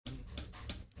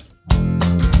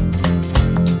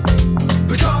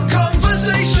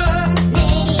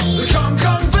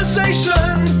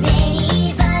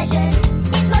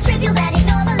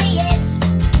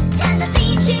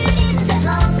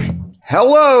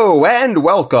Hello and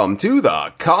welcome to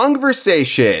the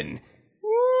conversation.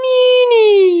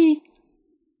 Meanie.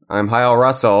 I'm Hyle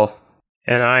Russell.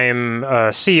 And I'm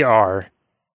CR.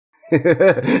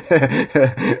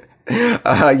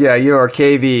 Yeah, you are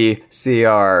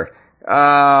KVCR.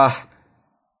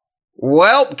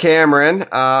 Well, Cameron,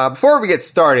 before we get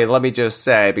started, let me just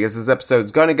say, because this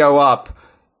episode's going to go up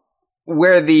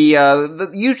where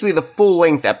usually the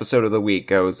full-length episode of the week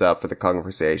goes up for the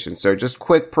conversation. So just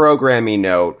quick programming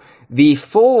note. The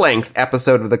full-length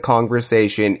episode of the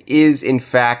conversation is, in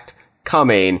fact,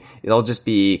 coming. It'll just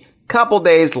be a couple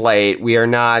days late. We are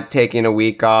not taking a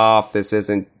week off. This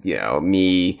isn't,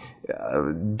 me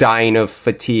dying of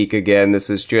fatigue again. This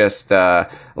is just a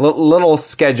little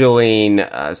scheduling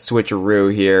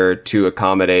switcheroo here to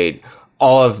accommodate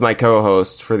all of my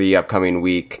co-hosts for the upcoming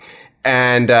week.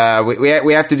 And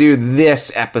we have to do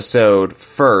this episode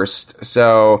first,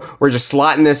 so we're just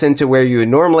slotting this into where you would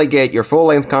normally get your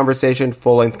full-length conversation.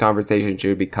 Full-length conversation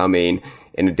should be coming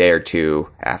in a day or two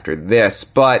after this.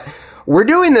 But we're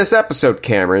doing this episode,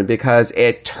 Cameron, because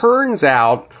it turns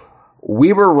out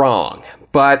we were wrong.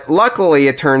 But luckily,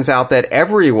 it turns out that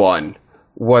everyone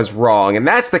was wrong, and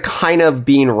that's the kind of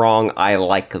being wrong I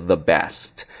like the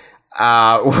best.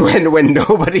 When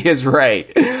nobody is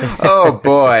right. Oh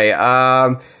boy.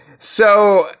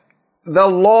 So the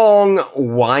long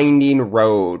winding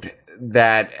road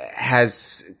that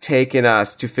has taken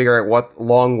us to figure out what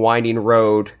long winding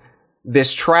road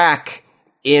this track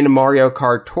in Mario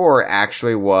Kart Tour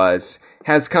actually was,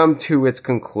 has come to its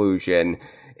conclusion.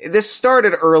 This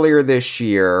started earlier this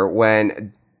year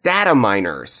when data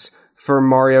miners for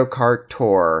Mario Kart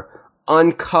Tour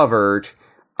uncovered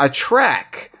a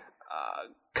track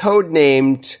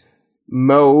codenamed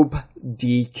Mob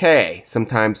DK,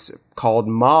 sometimes called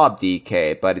Mob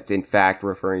DK, but it's in fact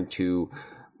referring to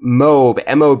Mob,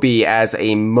 M-O-B, as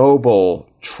a mobile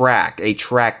track, a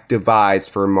track devised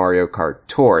for Mario Kart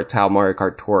Tour. It's how Mario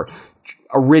Kart Tour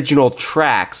original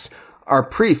tracks are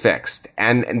prefixed,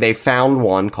 and they found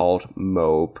one called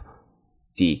Mob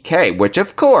DK, which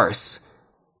of course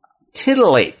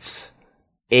titillates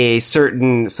a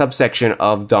certain subsection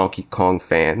of Donkey Kong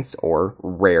fans, or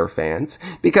Rare fans,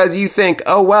 because you think,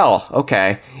 oh well,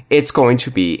 okay, it's going to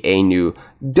be a new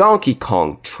Donkey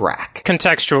Kong track.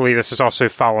 Contextually, this is also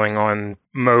following on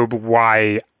Mob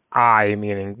YI,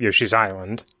 meaning Yoshi's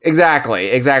Island. Exactly.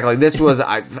 This was,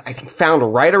 I think,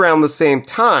 found right around the same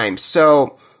time.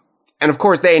 So, and of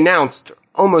course, they announced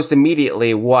almost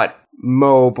immediately what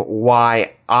Mob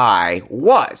YI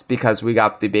was, because we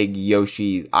got the big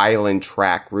Yoshi Island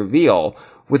track reveal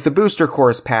with the Booster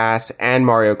Course Pass and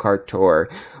Mario Kart Tour.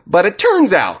 But it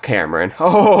turns out, Cameron,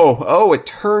 it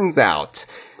turns out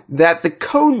that the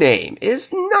codename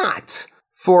is not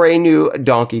for a new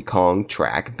Donkey Kong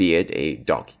track, be it a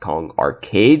Donkey Kong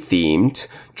arcade-themed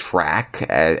track,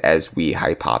 as we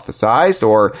hypothesized,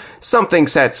 or something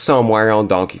set somewhere on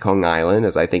Donkey Kong Island,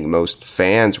 as I think most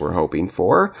fans were hoping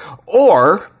for,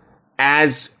 or,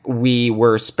 as we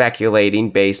were speculating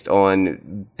based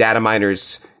on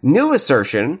Dataminer's new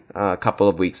assertion a couple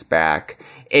of weeks back,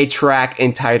 a track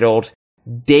entitled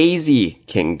Daisy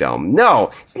Kingdom.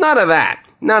 No, it's none of that.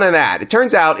 None of that. It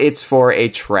turns out it's for a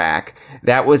track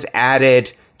that was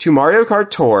added to Mario Kart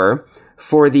Tour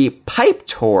for the Pipe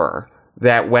Tour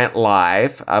that went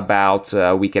live about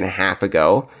a week and a half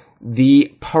ago,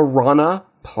 the Piranha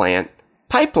Plant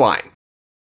Pipeline.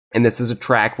 And this is a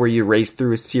track where you race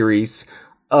through a series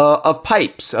of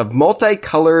pipes, of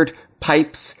multicolored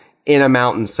pipes in a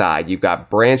mountainside. You've got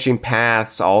branching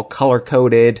paths, all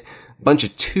color-coded, a bunch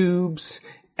of tubes,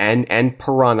 and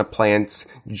piranha plants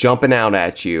jumping out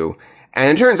at you.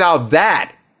 And it turns out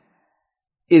that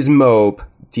is Mob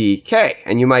DK.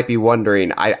 And you might be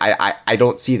wondering, I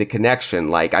don't see the connection.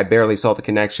 Like, I barely saw the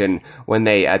connection when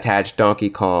they attached Donkey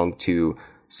Kong to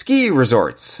ski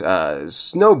resorts,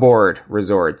 snowboard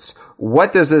resorts.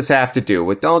 What does this have to do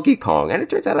with Donkey Kong? And it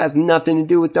turns out it has nothing to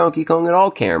do with Donkey Kong at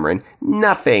all, Cameron.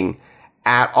 Nothing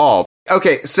at all.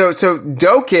 Okay, so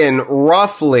Dokan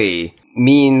roughly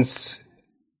means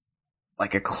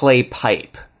like a clay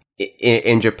pipe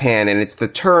in Japan, and it's the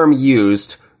term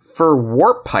used for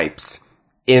warp pipes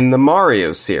in the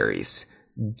Mario series.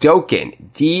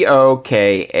 Dokan,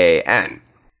 D-O-K-A-N.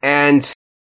 And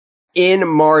in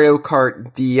Mario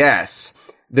Kart DS,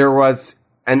 there was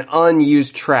an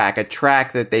unused track, a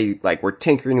track that they were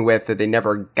tinkering with that they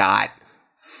never got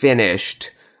finished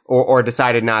or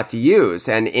decided not to use.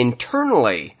 And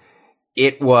internally,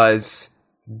 it was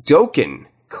Dokan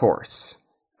Course.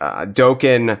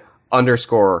 Dokan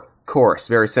 _ course,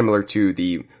 very similar to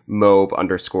the Mob _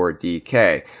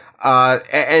 DK.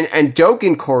 And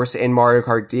Dokan course in Mario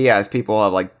Kart DS, people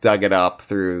have like dug it up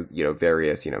through,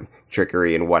 various,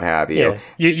 trickery and what have you.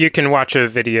 Yeah. You can watch a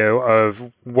video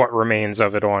of what remains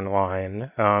of it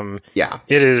online. Yeah.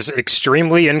 It is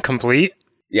extremely incomplete.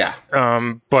 Yeah.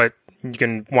 But you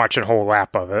can watch a whole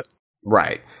lap of it.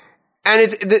 Right.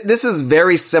 And this is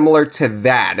very similar to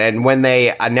that. And when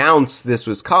they announced this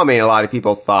was coming, a lot of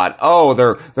people thought, oh,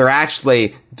 they're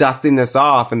actually dusting this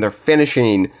off and they're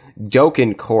finishing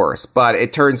Dokan course. But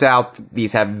it turns out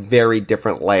these have very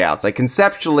different layouts. Like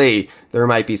conceptually, there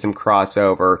might be some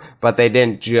crossover, but they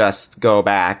didn't just go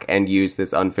back and use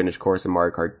this unfinished course in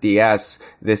Mario Kart DS.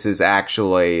 This is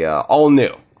actually all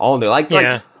new. All new. Like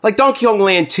Donkey Kong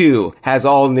Land 2 has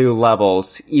all new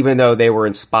levels, even though they were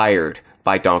inspired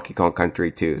by Donkey Kong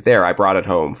Country 2. There, I brought it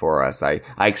home for us. I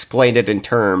explained it in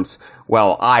terms,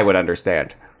 well, I would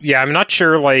understand. Yeah, I'm not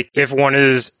sure, like, if one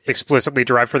is explicitly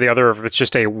derived for the other, or if it's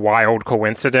just a wild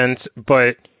coincidence,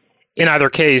 but in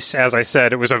either case, as I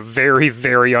said, it was a very,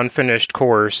 very unfinished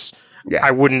course. Yeah.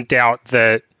 I wouldn't doubt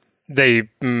that they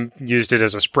used it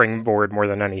as a springboard more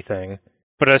than anything.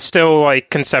 But it's still,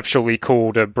 like, conceptually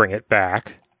cool to bring it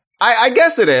back. I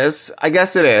guess it is.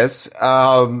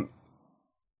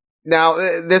 Now,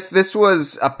 this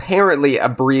was apparently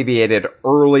abbreviated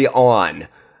early on,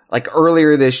 like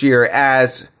earlier this year,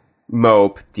 as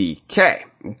MOB DK,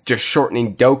 just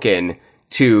shortening Dokan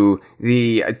to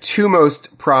the two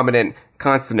most prominent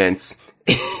consonants.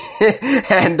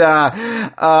 And,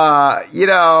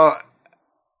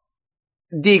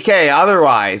 DK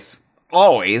otherwise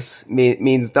always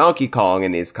means Donkey Kong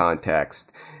in these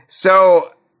contexts.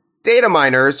 So, data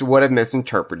miners would have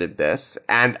misinterpreted this,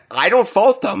 and I don't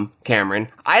fault them, Cameron.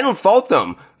 I don't fault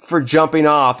them for jumping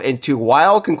off into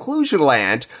wild conclusion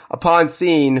land upon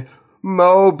seeing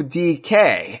MOB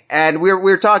DK. And we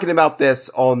were talking about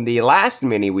this on the last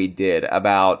mini we did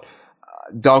about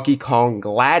Donkey Kong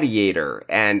Gladiator,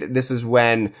 and this is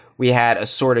when we had a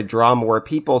sort of drama where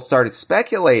people started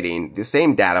speculating, the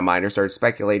same data miner started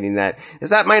speculating that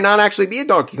might not actually be a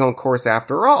Donkey Kong course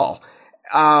after all.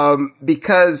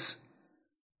 Because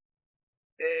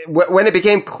when it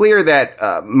became clear that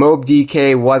MOB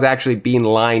DK was actually being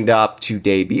lined up to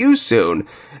debut soon,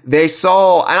 they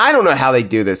saw, and I don't know how they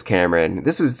do this, Cameron.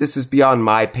 This is beyond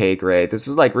my pay grade. This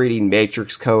is like reading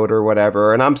Matrix code or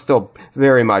whatever, and I'm still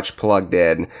very much plugged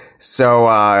in. So,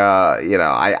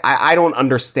 I don't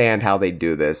understand how they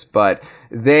do this, but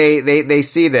they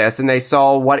see this and they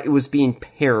saw what it was being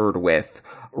paired with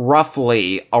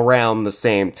roughly around the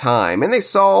same time. And they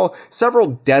saw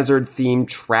several desert-themed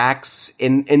tracks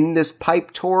in this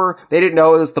pipe tour. They didn't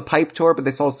know it was the pipe tour, but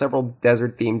they saw several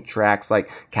desert-themed tracks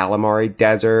like Calamari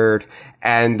Desert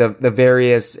and the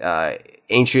various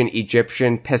ancient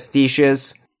Egyptian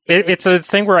pastiches. It's a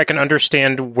thing where I can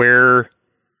understand where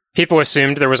people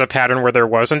assumed there was a pattern where there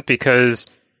wasn't, because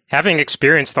having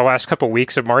experienced the last couple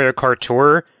weeks of Mario Kart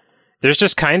Tour, there's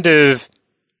just kind of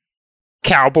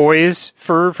cowboys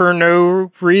for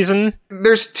no reason.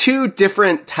 There's two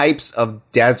different types of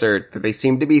desert that they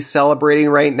seem to be celebrating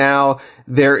right now.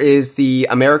 There is the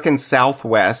American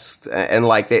Southwest, and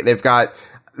like they've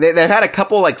had a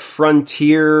couple like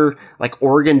frontier, like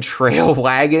Oregon Trail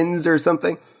wagons or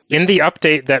something. In the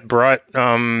update that brought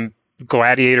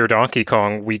Gladiator Donkey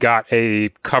Kong, we got a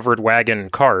covered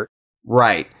wagon cart.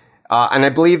 Right. And I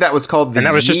believe that was called and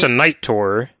that was just a night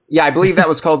tour. Yeah, I believe that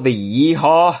was called the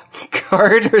Yeehaw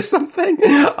cart or something.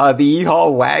 The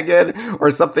Yeehaw wagon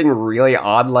or something really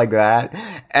odd like that.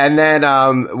 And then,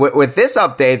 with this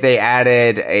update, they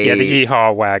added the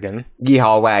Yeehaw wagon.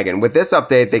 Yeehaw wagon. With this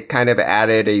update, they kind of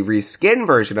added a reskin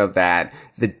version of that,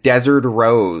 the Desert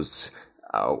Rose,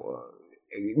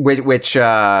 which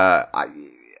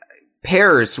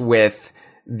pairs with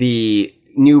the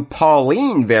new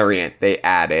Pauline variant they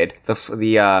added,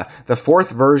 the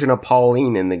fourth version of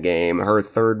Pauline in the game, her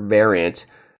third variant.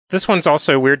 This one's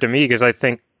also weird to me because I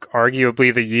think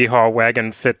arguably the Yeehaw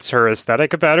wagon fits her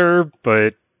aesthetic better,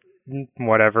 but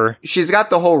whatever. She's got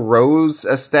the whole rose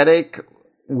aesthetic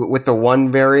with the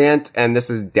one variant, and this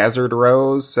is Desert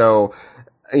Rose, so,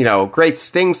 great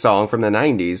Sting song from the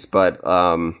 90s, but,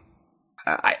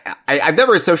 I've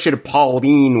never associated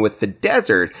Pauline with the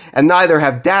desert, and neither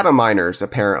have data miners,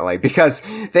 apparently, because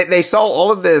they saw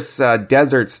all of this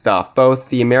desert stuff, both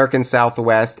the American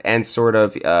Southwest and sort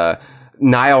of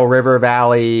Nile River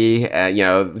Valley,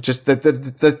 just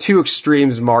the two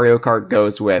extremes Mario Kart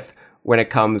goes with when it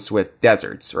comes with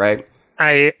deserts, right?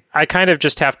 I kind of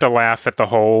just have to laugh at the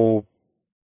whole,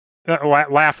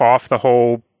 laugh off the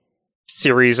whole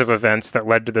series of events that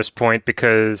led to this point,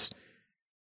 because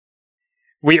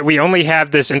we only have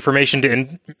this information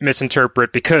to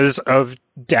misinterpret because of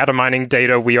data mining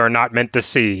data we are not meant to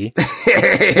see.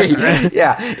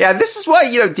 Yeah. This is why,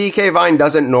 DK Vine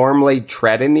doesn't normally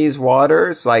tread in these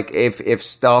waters. Like, if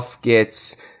stuff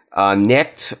gets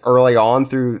nicked early on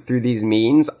through these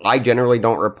means, I generally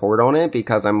don't report on it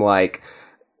because I'm like,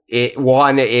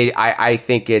 I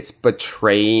think it's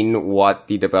betraying what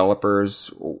the developers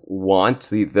want,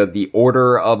 the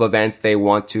order of events they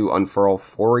want to unfurl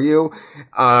for you.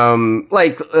 The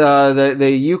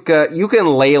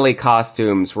ukulele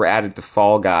costumes were added to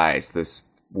Fall Guys this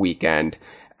weekend.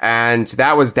 And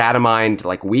that was data mined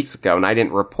like weeks ago, and I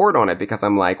didn't report on it because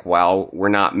I'm like, well, we're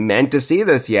not meant to see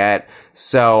this yet,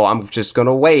 so I'm just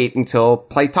gonna wait until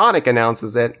Playtonic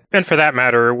announces it. And for that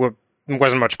matter,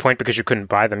 wasn't much point because you couldn't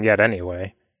buy them yet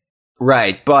anyway.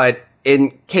 Right, but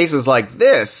in cases like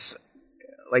this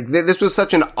was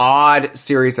such an odd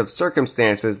series of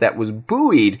circumstances that was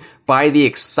buoyed by the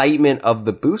excitement of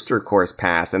the Booster Course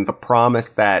Pass and the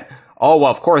promise that, oh,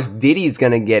 well, of course, Diddy's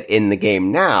gonna get in the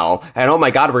game now, and oh my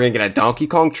god, we're gonna get a Donkey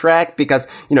Kong track, because,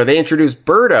 they introduced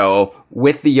Birdo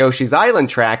with the Yoshi's Island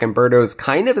track, and Birdo's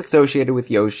kind of associated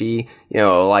with Yoshi,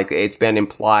 like, it's been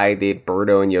implied that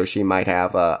Birdo and Yoshi might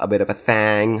have a bit of a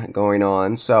thing going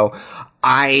on, so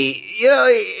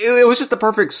it was just the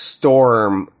perfect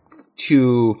storm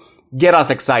to get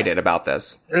us excited about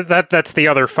this. That's the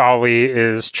other folly,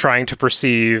 is trying to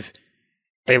perceive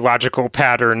a logical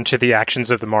pattern to the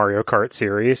actions of the Mario Kart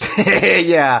series.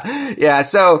 Yeah.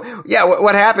 So,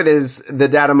 what happened is the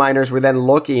data miners were then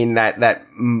looking that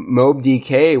Mob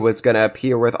DK was going to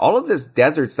appear with all of this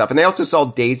desert stuff. And they also saw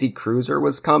Daisy Cruiser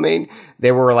was coming.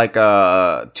 They were like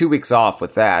 2 weeks off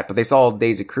with that, but they saw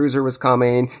Daisy Cruiser was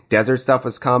coming, desert stuff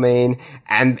was coming,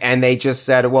 and they just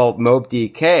said, well, Mob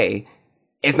DK,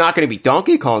 it's not going to be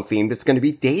Donkey Kong themed. It's going to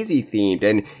be Daisy themed.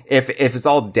 And if it's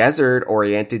all desert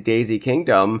oriented Daisy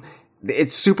Kingdom,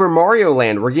 it's Super Mario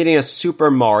Land. We're getting a Super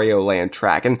Mario Land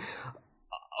track. And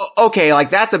okay,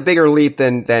 like that's a bigger leap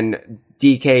than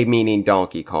DK meaning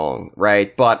Donkey Kong,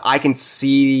 right? But I can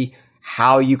see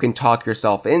how you can talk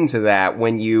yourself into that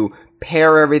when you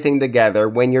pair everything together,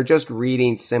 when you're just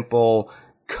reading simple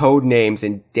code names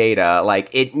and data. Like,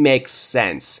 it makes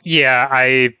sense. Yeah,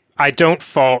 I don't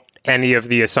fault any of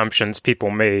the assumptions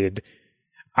people made.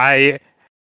 I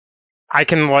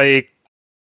can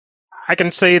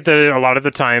say that a lot of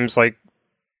the times, like,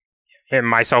 and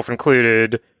myself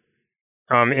included,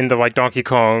 in the like Donkey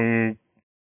Kong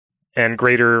and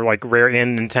greater like Rare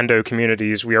and Nintendo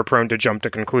communities, we are prone to jump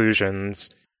to conclusions.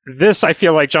 This, I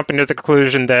feel like jumping to the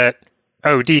conclusion that,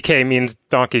 oh, DK means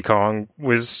Donkey Kong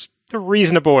was a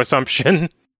reasonable assumption.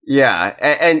 Yeah,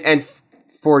 and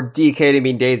for DK to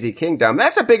mean Daisy Kingdom,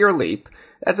 that's a bigger leap.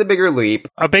 A bigger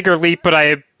leap,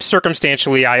 but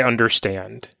circumstantially I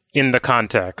understand in the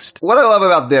context. What I love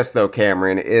about this, though,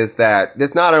 Cameron, is that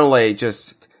this not only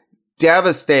just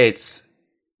devastates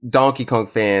Donkey Kong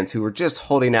fans who were just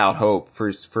holding out hope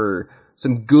for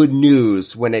some good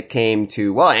news when it came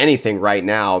to, well, anything right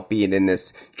now being in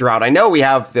this drought. I know we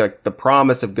have the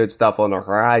promise of good stuff on the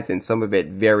horizon, some of it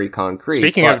very concrete.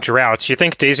 Speaking of droughts, you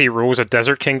think Daisy rules a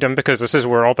desert kingdom because this is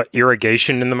where all the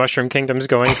irrigation in the Mushroom Kingdom is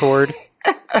going toward?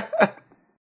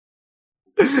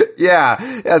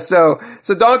 Yeah. So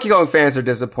Donkey Kong fans are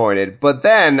disappointed, but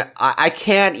then I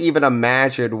can't even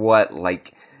imagine what,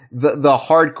 like, the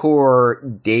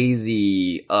hardcore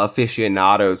Daisy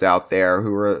aficionados out there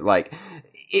who are like,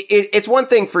 it's one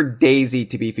thing for Daisy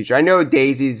to be featured. I know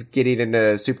Daisy's getting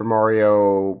into Super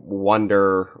Mario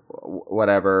Wonder,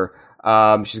 whatever.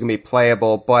 She's gonna be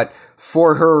playable, but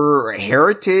for her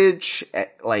heritage,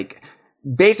 like,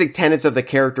 basic tenets of the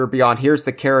character beyond here's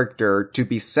the character to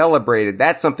be celebrated,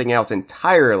 that's something else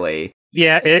entirely.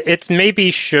 Yeah, it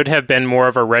maybe should have been more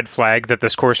of a red flag that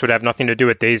this course would have nothing to do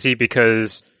with Daisy,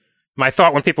 because my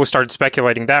thought when people started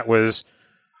speculating that was,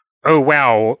 oh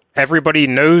wow, everybody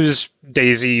knows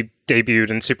Daisy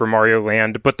debuted in Super Mario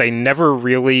Land, but they never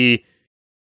really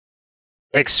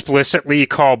explicitly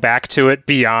call back to it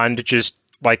beyond just,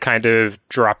 like, kind of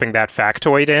dropping that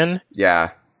factoid in.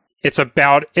 Yeah. It's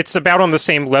about on the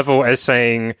same level as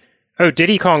saying, oh,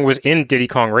 Diddy Kong was in Diddy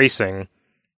Kong Racing,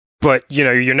 but,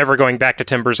 you're never going back to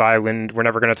Timber's Island, we're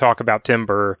never going to talk about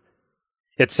Timber,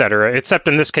 etc. Except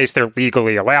in this case, they're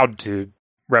legally allowed to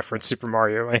reference Super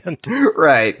Mario Land.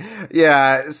 Right.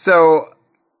 Yeah. So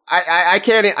I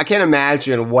can't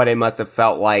imagine what it must have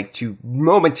felt like to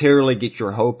momentarily get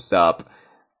your hopes up.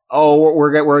 Oh,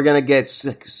 we're gonna get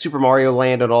Super Mario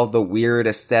Land and all the weird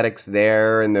aesthetics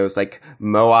there, and those like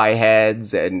Moai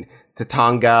heads and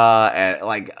Tatanga, and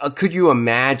like, could you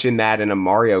imagine that in a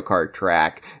Mario Kart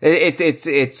track?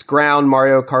 It's ground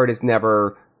Mario Kart has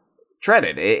never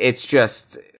treaded. It's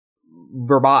just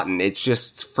verboten. It's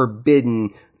just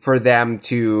forbidden for them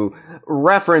to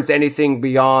reference anything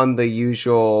beyond the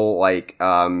usual, like,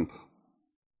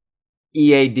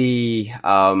 EAD,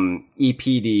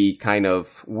 EPD kind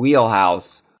of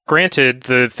wheelhouse. Granted,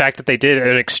 the fact that they did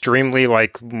an extremely,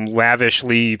 like,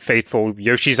 lavishly faithful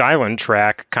Yoshi's Island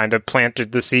track kind of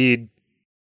planted the seed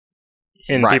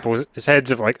in people's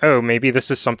heads of, like, oh, maybe this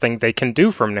is something they can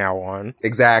do from now on.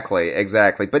 Exactly.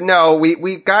 But no,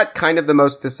 we got kind of the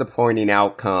most disappointing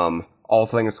outcome, all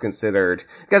things considered.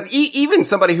 Because even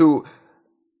somebody who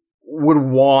would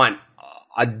want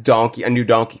a new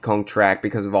Donkey Kong track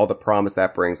because of all the promise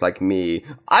that brings, like me,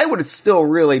 I would have still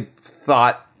really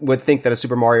would think that a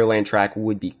Super Mario Land track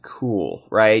would be cool,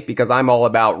 right? Because I'm all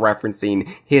about referencing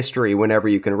history whenever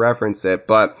you can reference it.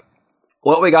 But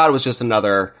what we got was just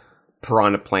another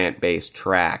Piranha Plant based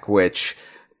track, which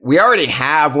we already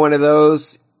have one of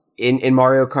those in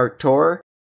Mario Kart Tour.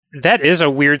 That is a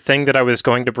weird thing that I was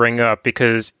going to bring up,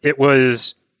 because it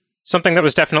was something that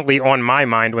was definitely on my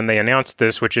mind when they announced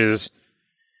this, which is,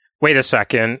 wait a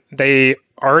second, they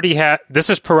already had, this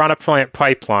is Piranha Plant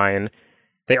Pipeline.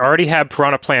 They already had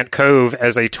Piranha Plant Cove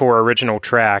as a Tour original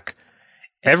track.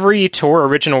 Every Tour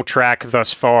original track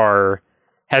thus far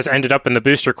has ended up in the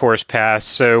Booster Course Pass,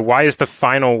 so why is the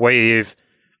final wave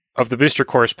of the Booster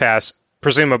Course Pass,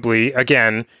 presumably,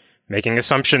 again, making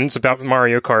assumptions about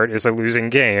Mario Kart, is a losing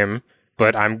game,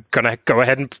 but I'm gonna go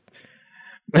ahead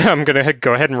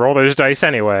and roll those dice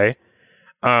anyway.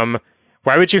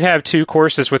 Why would you have two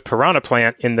courses with Piranha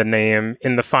Plant in the name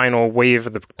in the final wave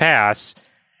of the pass?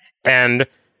 And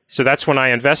so that's when I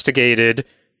investigated,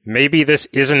 maybe this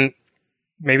doesn't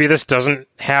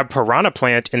have Piranha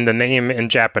Plant in the name in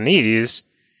Japanese,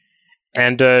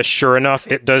 and sure enough,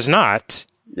 it does not.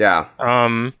 Yeah.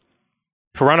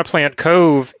 Piranha Plant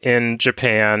Cove in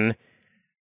Japan,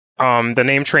 the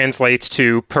name translates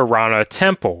to Piranha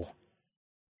Temple.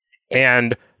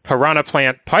 And Piranha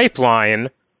Plant Pipeline,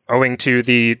 owing to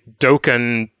the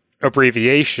Dokan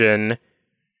abbreviation,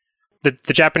 the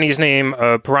Japanese name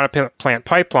of Piranha Plant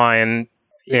Pipeline,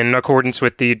 in accordance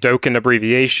with the Dokan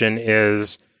abbreviation,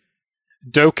 is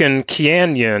Dokan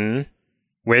Canyon,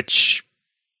 which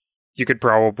you could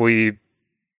probably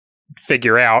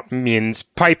figure out means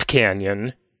pipe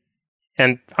canyon.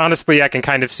 And honestly, I can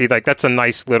kind of see, like, that's a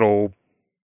nice little...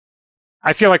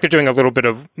 I feel like they're doing a little bit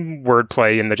of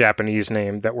wordplay in the Japanese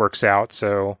name that works out,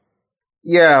 so...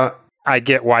 Yeah. I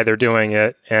get why they're doing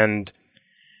it, and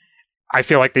I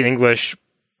feel like the English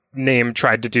name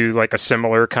tried to do, like, a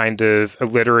similar kind of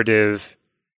alliterative,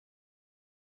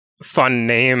 fun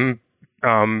name,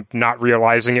 not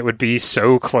realizing it would be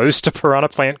so close to Piranha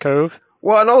Plant Cove.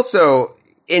 Well, and also,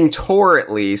 in Tour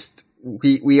at least,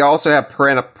 we also have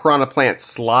Piranha Plant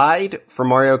Slide for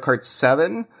Mario Kart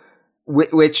 7,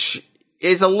 which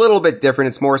is a little bit different.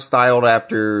 It's more styled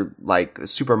after, like,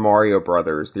 Super Mario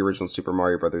Brothers, the original Super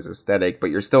Mario Brothers aesthetic, but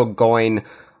you're still going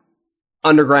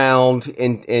underground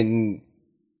in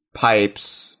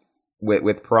pipes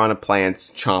with piranha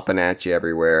plants chomping at you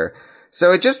everywhere.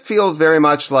 So it just feels very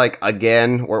much like,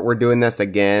 again, we're doing this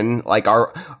again. Like,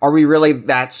 are we really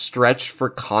that stretched for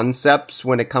concepts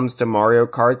when it comes to Mario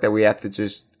Kart that we have to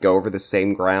just go over the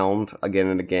same ground again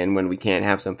and again when we can't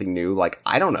have something new? Like,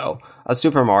 I don't know, a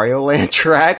Super Mario Land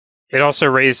track? It also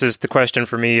raises the question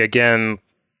for me again,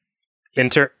 in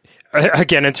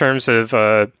terms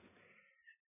of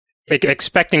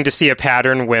expecting to see a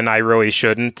pattern when I really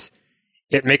shouldn't.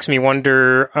 It makes me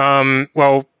wonder,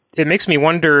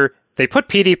 they put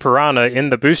PD Piranha in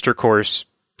the Booster Course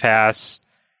Pass,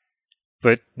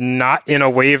 but not in a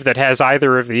wave that has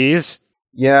either of these.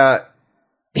 Yeah.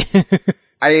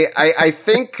 I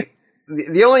think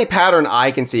the only pattern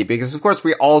I can see, because of course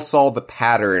we all saw the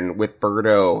pattern with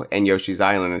Birdo and Yoshi's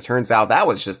Island, and it turns out that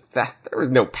was just that there was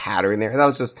no pattern there. That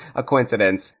was just a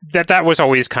coincidence. That was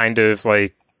always kind of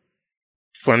like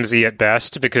flimsy at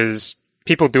best, because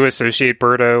people do associate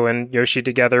Birdo and Yoshi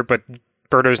together, but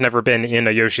Birdo's never been in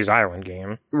a Yoshi's Island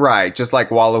game. Right, just like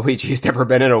Waluigi's never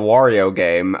been in a Wario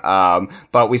game.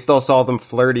 But we still saw them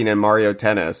flirting in Mario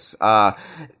Tennis. I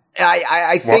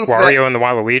think Wario and the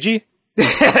Waluigi?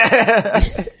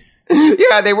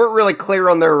 Yeah, they weren't really clear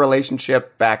on their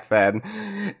relationship back then.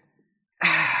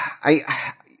 I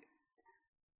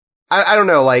don't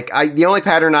know, like, the only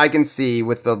pattern I can see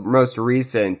with the most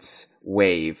recent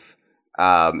wave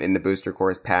in the Booster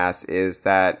Course Pass is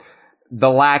that the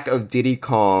lack of Diddy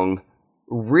Kong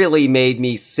really made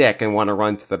me sick and want to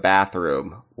run to the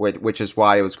bathroom, which is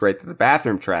why it was great that the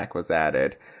bathroom track was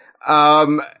added.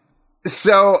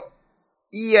 So,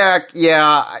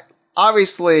 yeah,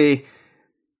 obviously,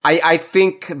 I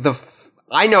think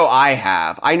I know I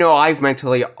have. I know I've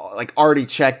mentally, like, already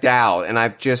checked out, and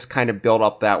I've just kind of built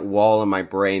up that wall in my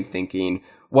brain thinking,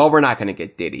 well, we're not going to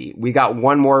get Diddy. We got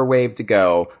one more wave to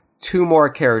go, 2 more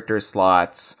character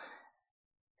slots,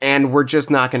 and we're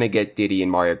just not going to get Diddy in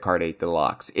Mario Kart 8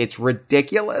 Deluxe. It's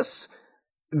ridiculous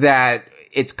that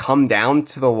it's come down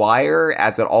to the wire,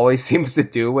 as it always seems to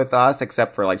do with us,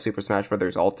 except for like Super Smash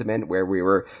Bros. Ultimate, where we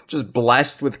were just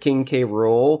blessed with King K.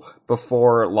 Rool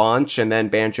before launch, and then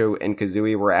Banjo and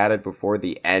Kazooie were added before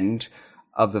the end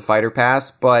of the Fighter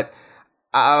Pass. But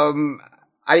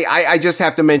I just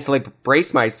have to mentally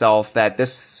brace myself that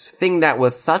this thing that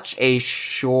was such a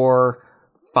surefire,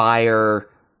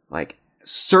 like,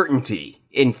 certainty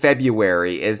in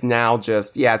February is now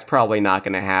just, it's probably not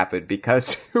going to happen,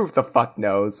 because who the fuck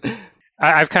knows?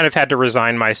 I've kind of had to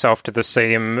resign myself to the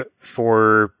same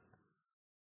for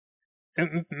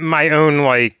my own,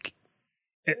 like,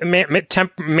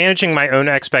 managing my own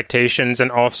expectations,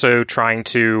 and also trying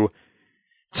to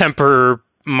temper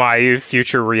my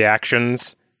future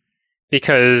reactions,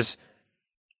 because,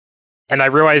 and I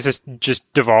realize this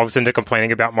just devolves into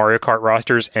complaining about Mario Kart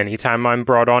rosters anytime I'm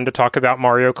brought on to talk about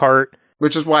Mario Kart.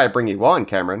 Which is why I bring you on,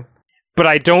 Cameron. But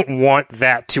I don't want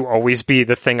that to always be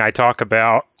the thing I talk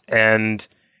about, and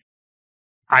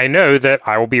I know that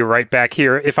I will be right back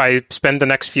here if I spend the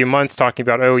next few months talking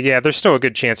about, oh yeah, there's still a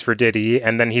good chance for Diddy,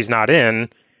 and then he's not in,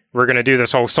 we're going to do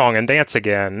this whole song and dance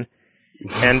again.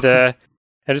 And I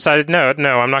decided, no,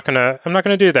 I'm not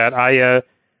gonna do that.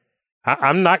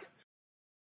 I'm not.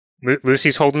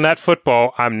 Lucy's holding that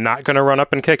football. I'm not going to run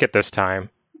up and kick it this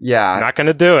time. Yeah, I'm not going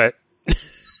to do it.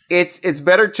 It's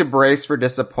better to brace for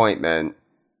disappointment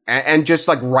and just,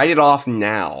 like, write it off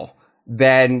now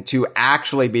than to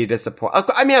actually be disappointed.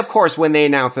 I mean, of course, when they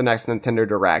announce the next Nintendo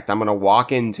Direct, I'm going to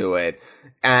walk into it,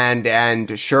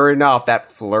 and sure enough,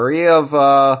 that flurry of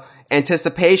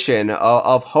anticipation,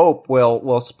 of hope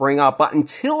will spring up. But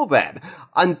until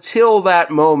that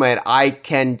moment, I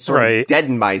can sort of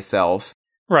deaden myself.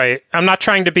 Right. I'm not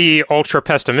trying to be ultra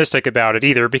pessimistic about it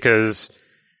either, because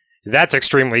that's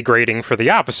extremely grating for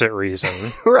the opposite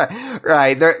reason.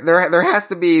 Right. There has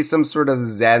to be some sort of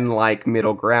Zen-like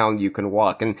middle ground you can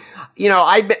walk. And, you know,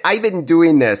 I've been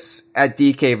doing this at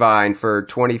DK Vine for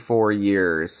 24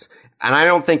 years, and I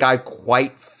don't think I've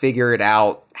quite figured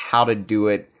out how to do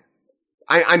it.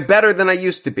 I'm better than I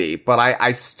used to be, but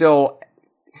I still,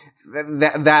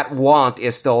 that want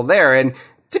is still there. And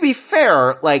to be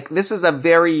fair, like, this is a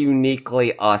very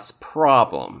uniquely us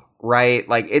problem, right?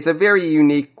 Like, it's a very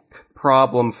unique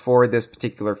problem for this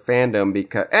particular fandom,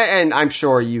 because, and I'm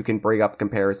sure you can bring up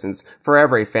comparisons for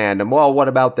every fandom. Well, what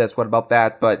about this? What about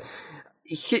that? But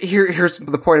here's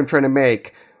the point I'm trying to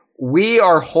make. We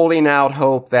are holding out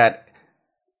hope that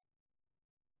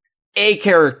a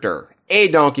character, a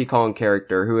Donkey Kong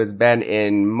character who has been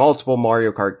in multiple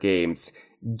Mario Kart games,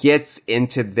 gets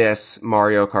into this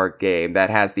Mario Kart game that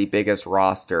has the biggest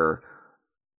roster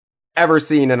ever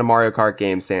seen in a Mario Kart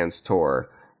game sans tour.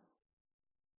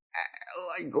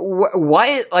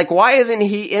 Why isn't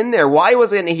he in there? Why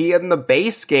wasn't he in the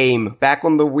base game back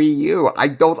on the Wii U? I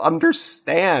don't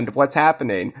understand what's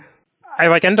happening.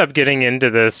 I end up getting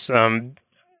into this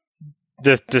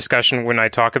discussion when I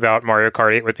talk about Mario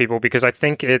Kart 8 with people, because I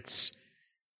think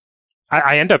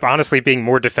I end up honestly being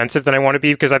more defensive than I want to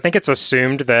be, because I think it's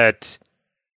assumed that,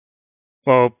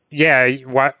 well, yeah,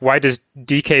 why does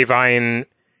DK Vine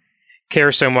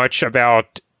care so much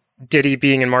about Diddy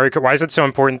being in Mario Kart? Why is it so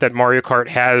important that Mario Kart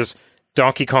has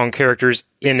Donkey Kong characters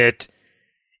in it?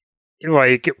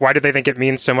 Like, why do they think it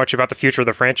means so much about the future of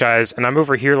the franchise? And I'm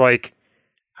over here like,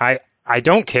 I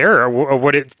don't care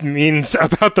what it means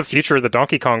about the future of the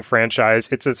Donkey Kong franchise.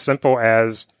 It's as simple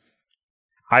as,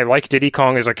 I like Diddy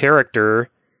Kong as a character,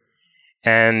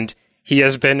 and he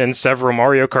has been in several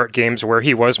Mario Kart games where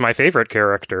he was my favorite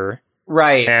character.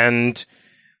 Right. And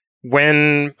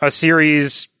when a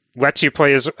series lets you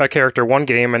play as a character one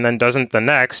game and then doesn't the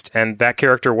next, and that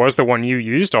character was the one you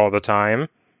used all the time,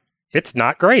 it's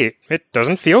not great. It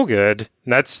doesn't feel good.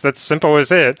 That's simple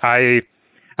as it. I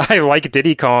like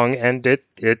Diddy Kong, and it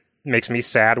makes me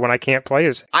sad when I can't play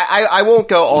as. I won't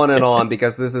go on and on,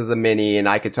 because this is a mini, and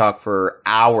I could talk for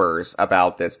hours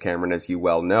about this, Cameron, as you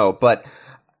well know. But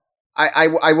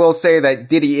I will say that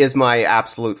Diddy is my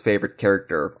absolute favorite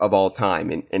character of all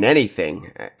time in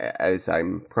anything, as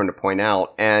I'm prone to point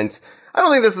out. And I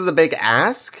don't think this is a big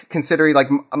ask, considering, like,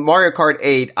 Mario Kart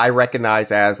 8 I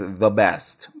recognize as the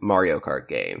best Mario Kart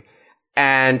game.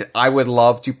 And I would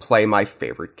love to play my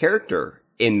favorite character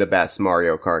in the best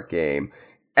Mario Kart game.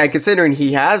 And considering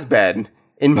he has been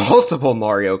in multiple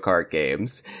Mario Kart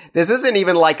games. This isn't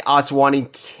even like us wanting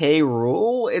K.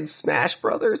 Rool in Smash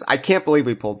Brothers. I can't believe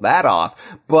we pulled that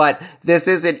off. But this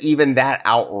isn't even that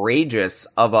outrageous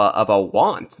of a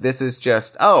want. This is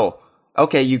just, oh,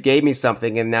 okay, you gave me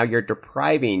something and now you're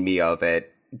depriving me of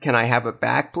it. Can I have it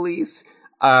back, please?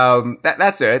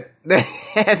 That's it.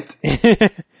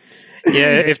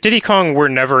 Yeah, if Diddy Kong were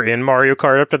never in Mario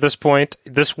Kart up to this point,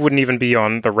 this wouldn't even be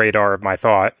on the radar of my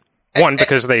thought. One,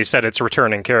 because they said it's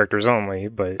returning characters only,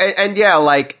 but... And yeah,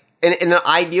 like, in an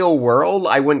ideal world,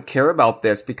 I wouldn't care about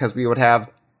this because we would have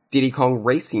Diddy Kong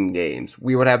racing games.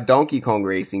 We would have Donkey Kong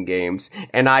racing games,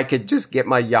 and I could just get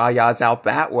my yayas out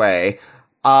that way.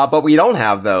 But we don't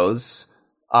have those.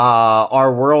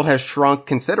 Our world has shrunk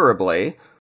considerably.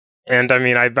 And I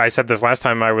mean, I said this last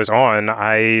time I was on,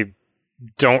 I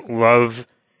don't love...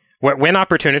 When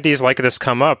opportunities like this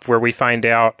come up where we find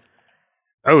out,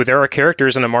 oh, there are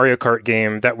characters in a Mario Kart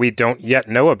game that we don't yet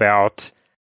know about,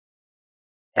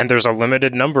 and there's a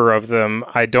limited number of them,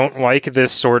 I don't like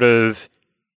this sort of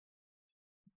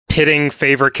pitting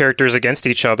favorite characters against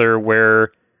each other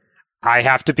where I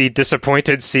have to be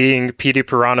disappointed seeing Petey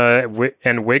Piranha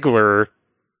and Wiggler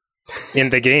in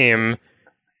the game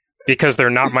because they're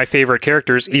not my favorite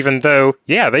characters, even though,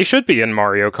 yeah, they should be in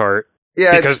Mario Kart.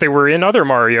 Yeah, because they were in other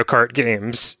Mario Kart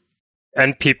games,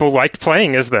 and people liked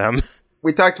playing as them.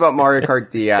 We talked about Mario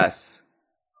Kart DS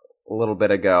a little bit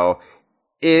ago.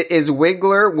 Is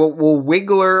Wiggler, will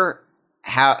Wiggler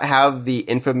have the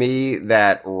infamy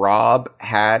that Rob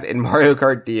had in Mario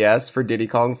Kart DS for Diddy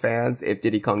Kong fans if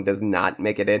Diddy Kong does not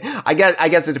make it in? I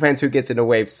guess it depends who gets into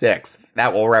Wave 6.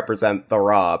 That will represent the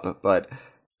Rob, but...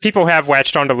 People have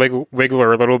latched onto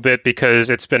Wiggler a little bit because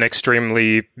it's been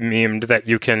extremely memed that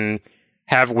you can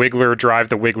have Wiggler drive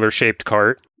the Wiggler-shaped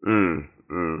cart.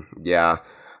 Yeah.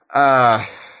 I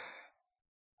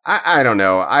don't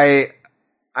know. I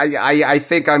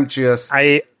think I'm just...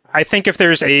 I think if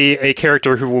there's a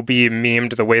character who will be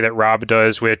memed the way that Rob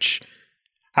does, which,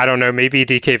 I don't know, maybe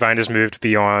DK Vine has moved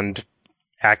beyond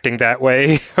acting that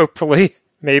way, hopefully.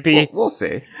 Maybe. We'll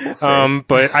see.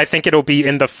 But I think it'll be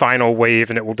in the final wave,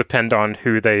 and it will depend on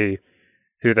who they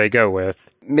go with.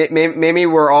 Maybe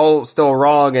we're all still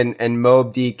wrong, and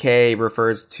Mob DK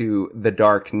refers to the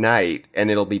Dark Knight, and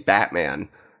it'll be Batman.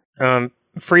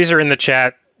 Freezer in the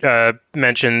chat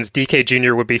mentions DK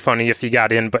Jr. would be funny if he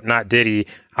got in, but not Diddy.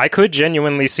 I could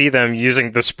genuinely see them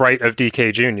using the sprite of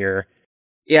DK Jr.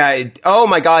 Yeah, oh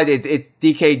my god, it's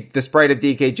DK, the sprite of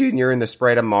DK Jr. and the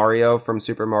sprite of Mario from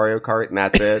Super Mario Kart, and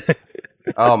that's it.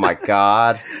 Oh my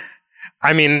god.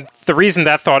 I mean, the reason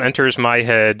that thought enters my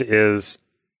head is,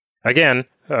 again,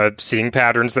 seeing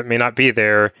patterns that may not be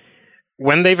there.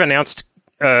 When they've announced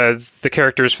the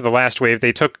characters for the last wave,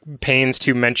 they took pains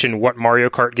to mention what Mario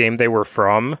Kart game they were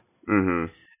from. Mm-hmm.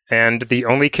 And the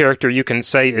only character you can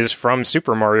say is from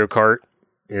Super Mario Kart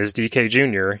is DK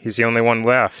Jr. He's the only one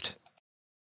left.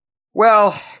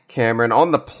 Well, Cameron,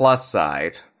 on the plus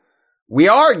side, we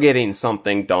are getting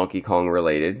something Donkey Kong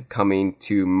related coming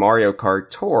to Mario Kart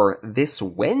Tour this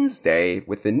Wednesday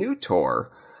with the new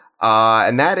tour.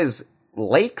 And that is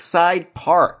Lakeside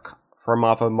Park from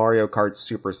off of Mario Kart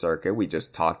Super Circuit. We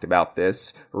just talked about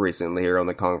this recently here on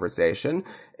the conversation.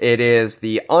 It is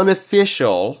the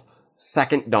unofficial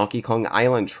second Donkey Kong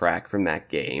Island track from that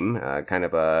game. Kind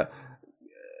of a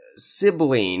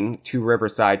sibling to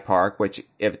Riverside Park, which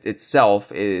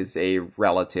itself is a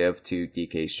relative to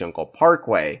DK's Jungle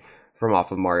Parkway from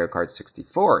off of Mario Kart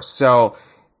 64. So,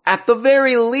 at the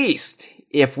very least,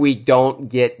 if we don't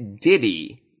get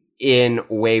Diddy in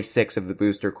Wave 6 of the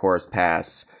Booster Course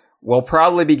Pass, we'll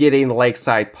probably be getting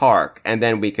Lakeside Park, and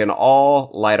then we can all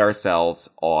light ourselves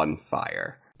on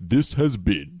fire. This has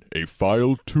been a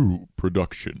File 2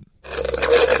 production.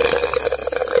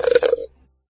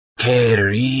 ¡Qué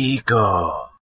rico!